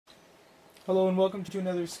Hello and welcome to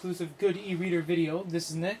another exclusive Good e-reader video. This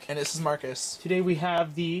is Nick. And this is Marcus. Today we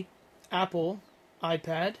have the Apple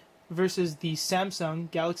iPad versus the Samsung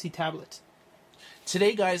Galaxy tablet.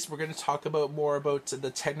 Today, guys, we're going to talk more about the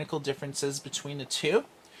technical differences between the two.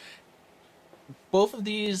 Both of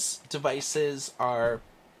these devices are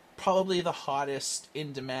probably the hottest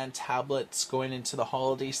in-demand tablets going into the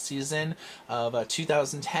holiday season of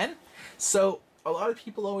 2010. So a lot of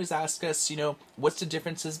people always ask us, what's the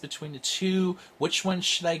differences between the two? Which one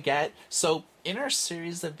should I get? So in our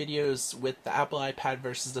series of videos with the Apple iPad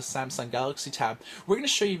versus the Samsung Galaxy Tab, we're going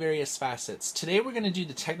to show you various facets. Today we're going to do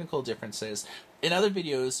the technical differences. In other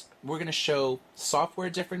videos, we're going to show software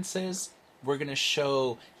differences. We're going to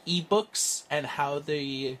show ebooks and how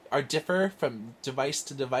they differ from device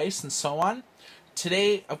to device and so on.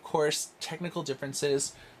 Today, of course, technical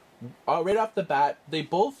differences. Right off the bat, they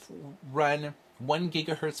both run 1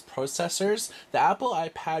 gigahertz processors. The Apple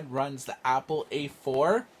iPad runs the Apple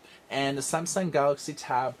A4, and the Samsung Galaxy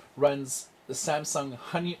Tab runs the Samsung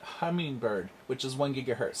Hummingbird, which is 1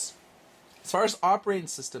 gigahertz. As far as operating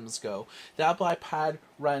systems go, the Apple iPad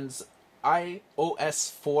runs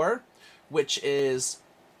iOS 4, which is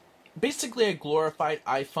basically a glorified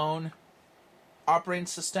iPhone operating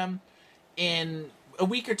system. In a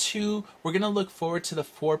week or two, we're going to look forward to the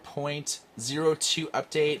 4.02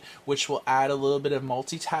 update, which will add a little bit of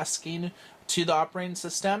multitasking to the operating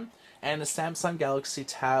system. And the Samsung Galaxy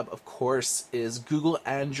Tab, of course, is Google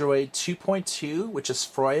Android 2.2, which is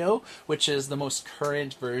Froyo, which is the most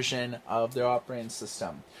current version of their operating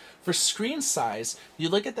system. For screen size, you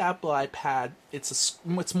look at the Apple iPad,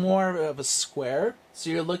 it's more of a square. So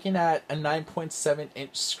you're looking at a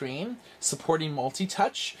 9.7-inch screen supporting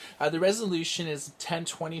multi-touch. The resolution is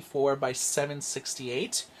 1024 by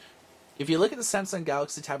 768. If you look at the Samsung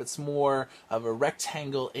Galaxy Tab, it's more of a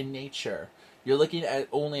rectangle in nature. You're looking at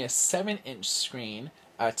only a 7-inch screen,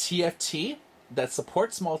 TFT, that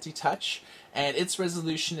supports multi-touch, and its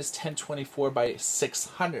resolution is 1024 by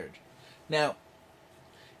 600. Now,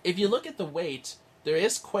 if you look at the weight, there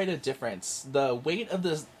is quite a difference. The weight of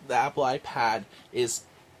the Apple iPad is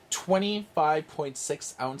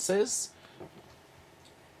 25.6 ounces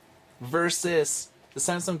versus the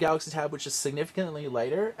Samsung Galaxy Tab, which is significantly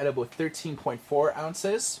lighter at about 13.4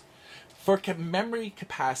 ounces. For memory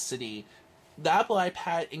capacity, the Apple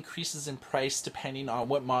iPad increases in price depending on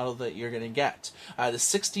what model that you're going to get. The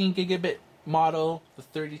 16 gigabit model, the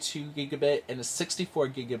 32 gigabit, and the 64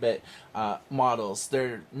 gigabit models,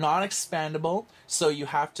 they're non-expandable, so you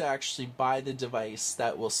have to actually buy the device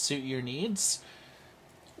that will suit your needs.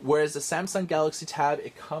 Whereas the Samsung Galaxy Tab,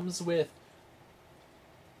 it comes with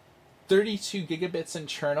 32 gigabits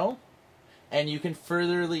internal, and you can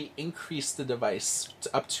furtherly increase the device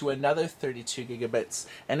to up to another 32 gigabits.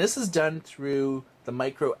 And this is done through the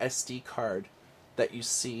micro SD card that you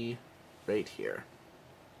see right here.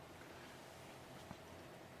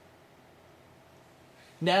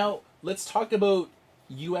 Now, let's talk about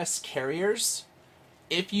US carriers.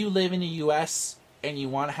 If you live in the US and you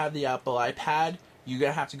want to have the Apple iPad, you're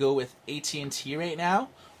going to have to go with AT&T right now.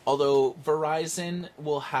 Although Verizon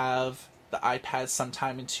will have the iPad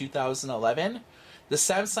sometime in 2011. The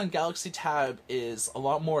Samsung Galaxy Tab is a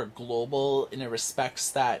lot more global in the respects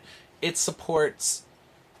that it supports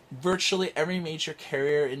virtually every major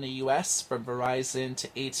carrier in the US, from Verizon to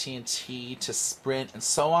AT&T to Sprint and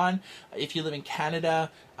so on. If you live in Canada,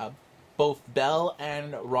 both Bell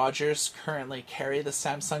and Rogers currently carry the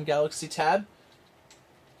Samsung Galaxy Tab.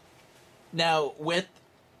 Now, with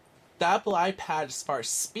the Apple iPad, as far as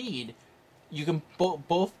speed, you can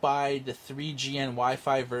both buy the 3G and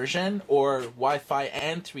Wi-Fi version, or Wi-Fi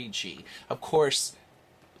and 3G. Of course,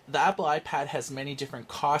 the Apple iPad has many different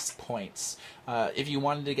cost points. If you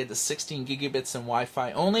wanted to get the 16 gigabits and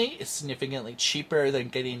Wi-Fi only, it's significantly cheaper than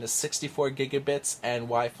getting the 64 gigabits and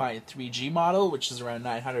Wi-Fi and 3G model, which is around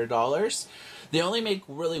 $900. They only make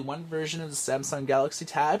really one version of the Samsung Galaxy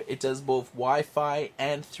Tab. It does both Wi-Fi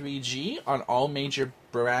and 3G on all major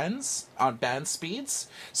brands on band speeds.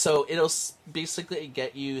 So it'll basically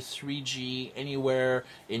get you 3G anywhere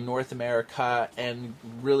in North America and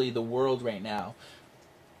really the world right now.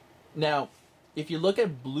 Now, if you look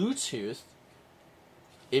at Bluetooth,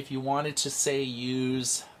 if you wanted to, say,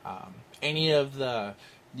 use any of the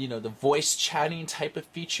the voice chatting type of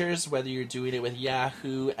features, whether you're doing it with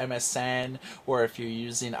Yahoo, MSN, or if you're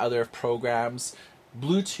using other programs,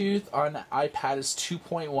 Bluetooth on the iPad is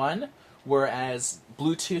 2.1, whereas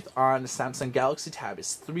Bluetooth on the Samsung Galaxy Tab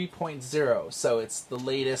is 3.0, so it's the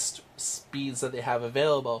latest speeds that they have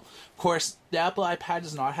available. Of course, the Apple iPad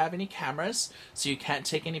does not have any cameras, so you can't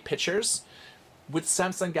take any pictures. With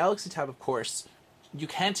Samsung Galaxy Tab, of course, you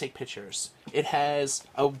can take pictures. It has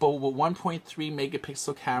a 1.3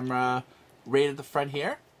 megapixel camera right at the front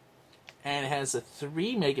here, and it has a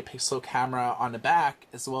 3 megapixel camera on the back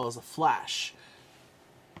as well as a flash.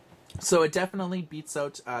 So it definitely beats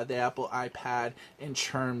out the Apple iPad in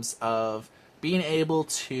terms of being able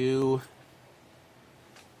to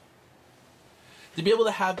be able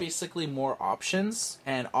to have basically more options,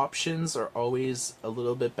 and options are always a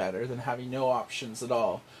little bit better than having no options at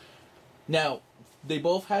all. Now, they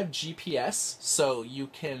both have GPS, so you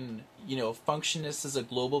can, function this as a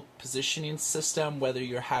global positioning system, whether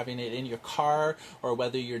you're having it in your car or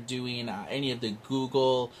whether you're doing any of the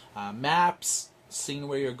Google Maps, seeing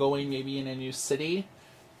where you're going, maybe in a new city.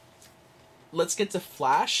 Let's get to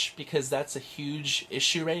Flash, because that's a huge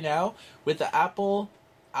issue right now. With the Apple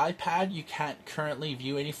iPad, you can't currently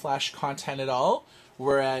view any Flash content at all,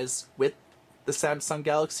 whereas with the Samsung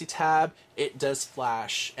Galaxy Tab, it does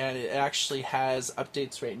Flash, and it actually has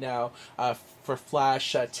updates right now for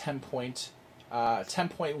Flash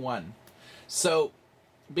 10.1. So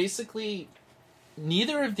basically,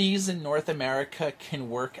 neither of these in North America can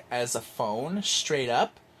work as a phone straight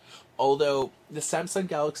up, although the Samsung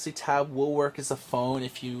Galaxy Tab will work as a phone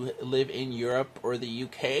if you live in Europe or the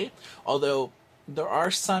UK, although there are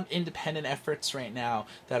some independent efforts right now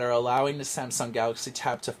that are allowing the Samsung Galaxy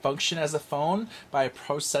Tab to function as a phone by a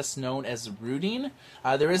process known as rooting.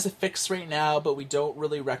 There is a fix right now, but we don't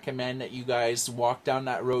really recommend that you guys walk down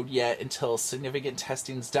that road yet until significant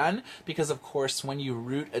testing is done, because of course when you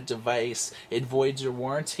root a device, it voids your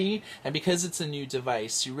warranty, and because it's a new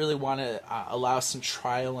device, you really want to allow some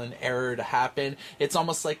trial and error to happen. It's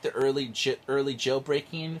almost like the early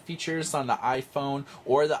jailbreaking features on the iPhone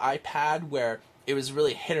or the iPad, where it was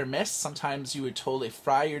really hit or miss. Sometimes you would totally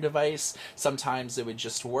fry your device, sometimes it would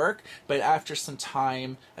just work, but after some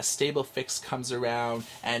time a stable fix comes around,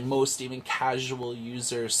 and most even casual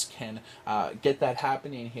users can get that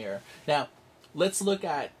happening here. Now let's look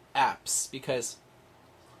at apps, because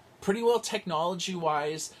pretty well technology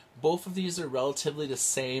wise both of these are relatively the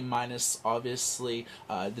same, minus obviously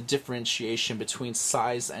the differentiation between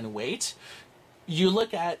size and weight. You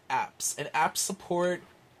look at apps, and app support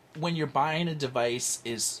when you're buying a device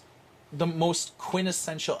is the most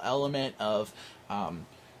quintessential element of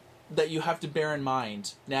that you have to bear in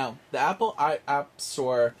mind. Now, the Apple App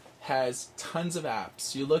Store has tons of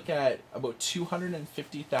apps. You look at about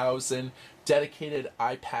 250,000 dedicated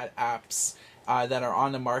iPad apps that are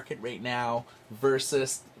on the market right now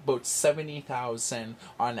versus about 70,000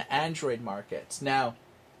 on the Android market. Now,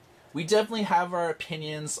 we definitely have our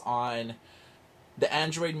opinions on the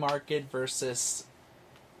Android market versus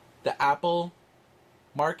the Apple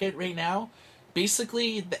market right now.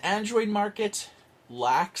 Basically, the Android market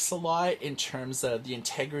lacks a lot in terms of the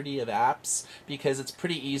integrity of apps, because it's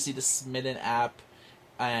pretty easy to submit an app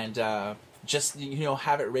and just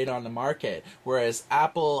have it right on the market, whereas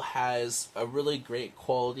Apple has a really great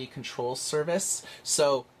quality control service.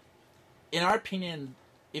 So in our opinion,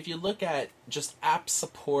 if you look at just app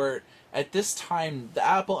support at this time, the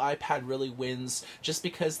Apple iPad really wins, just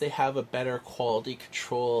because they have a better quality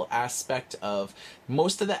control aspect of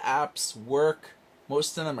most of the apps work,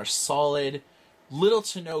 most of them are solid, little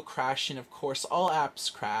to no crashing. Of course, all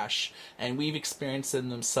apps crash, and we've experienced them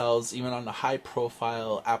themselves even on the high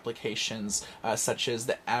profile applications such as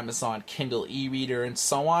the Amazon Kindle e-reader and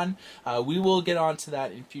so on. We will get onto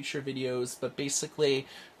that in future videos, but basically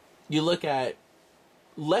you look at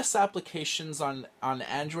less applications on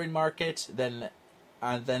the Android market than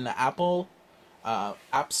the Apple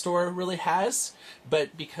App Store really has,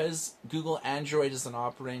 but because Google Android as an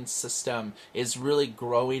operating system is really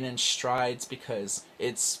growing in strides, because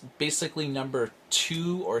it's basically number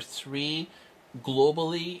 2 or 3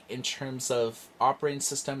 globally in terms of operating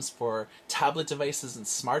systems for tablet devices and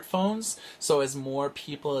smartphones. So as more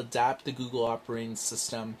people adapt the Google operating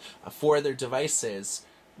system for their devices,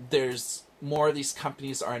 there's more of these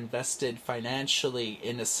companies are invested financially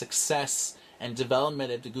in the success and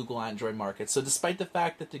development of the Google Android market. So despite the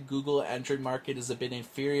fact that the Google Android market is a bit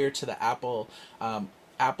inferior to the Apple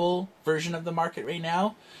version of the market right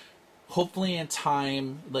now, hopefully in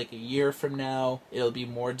time, like a year from now, it'll be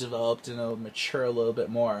more developed and it'll mature a little bit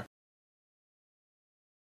more.